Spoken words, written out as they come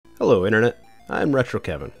Hello Internet, I'm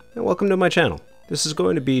RetroKevin, and welcome to my channel. This is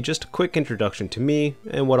going to be just a quick introduction to me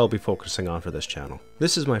and what I'll be focusing on for this channel.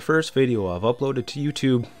 This is my first video I've uploaded to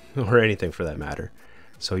YouTube, or anything for that matter,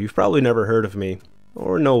 so you've probably never heard of me,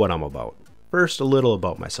 or know what I'm about. First, a little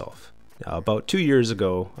about myself. Now, about 2 years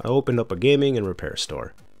ago, I opened up a gaming and repair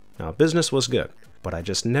store. Now, business was good, but I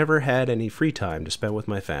just never had any free time to spend with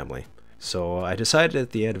my family. So I decided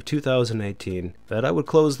at the end of 2018 that I would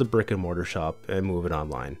close the brick and mortar shop and move it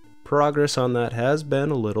online. Progress on that has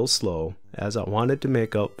been a little slow, as I wanted to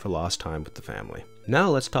make up for lost time with the family. Now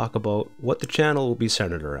let's talk about what the channel will be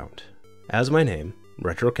centered around. As my name,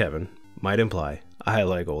 RetroKevin, might imply, I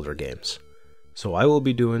like older games. So I will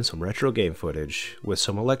be doing some retro game footage with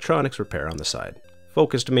some electronics repair on the side,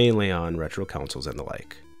 focused mainly on retro consoles and the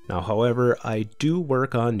like. Now, however, I do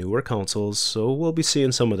work on newer consoles, so we'll be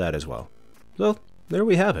seeing some of that as well. So, there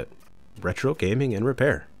we have it. Retro gaming and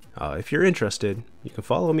repair. If you're interested, you can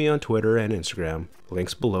follow me on Twitter and Instagram,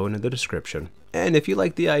 links below in the description. And if you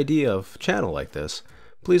like the idea of a channel like this,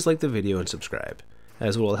 please like the video and subscribe,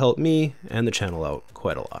 as it will help me and the channel out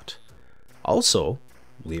quite a lot. Also,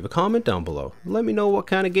 leave a comment down below and let me know what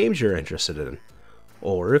kind of games you're interested in,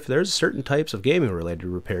 or if there's certain types of gaming related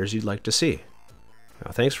repairs you'd like to see.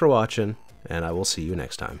 Now, thanks for watching, and I will see you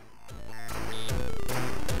next time.